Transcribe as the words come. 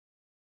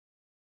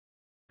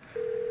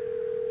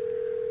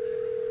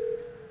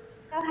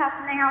how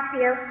can I help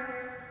you?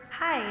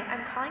 Hi,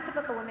 I'm calling to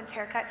book a woman's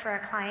haircut for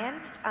a client.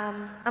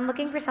 I'm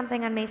looking for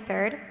something on May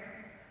 3rd.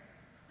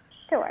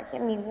 Sure,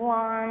 give me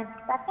 1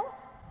 second.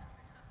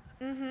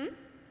 Mm-hmm.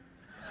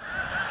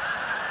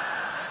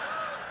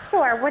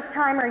 Sure, what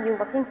time are you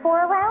looking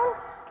for around?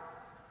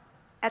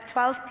 At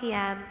 12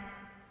 p.m.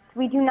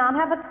 We do not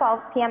have a 12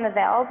 p.m.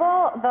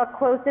 available. The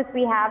closest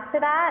we have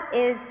to that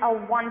is a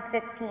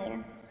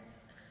 1:15.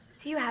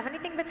 Do you have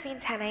anything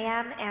between 10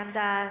 a.m. and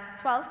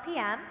 12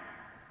 p.m.?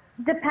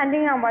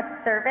 Depending on what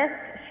service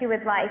she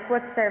would like.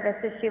 What service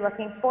is she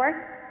looking for?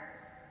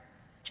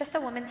 Just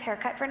a woman's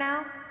haircut for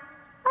now.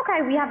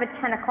 Okay, we have a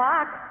 10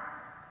 o'clock.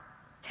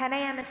 10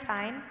 a.m. is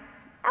fine.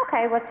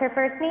 Okay, what's her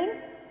first name?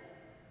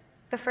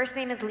 The first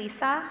name is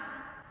Lisa.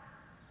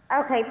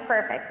 Okay,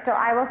 perfect. So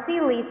I will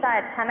see Lisa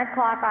at 10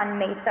 o'clock on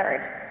May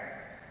 3rd.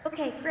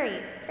 Okay,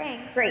 great.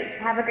 Thanks. Great.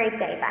 Have a great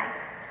day.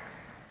 Bye.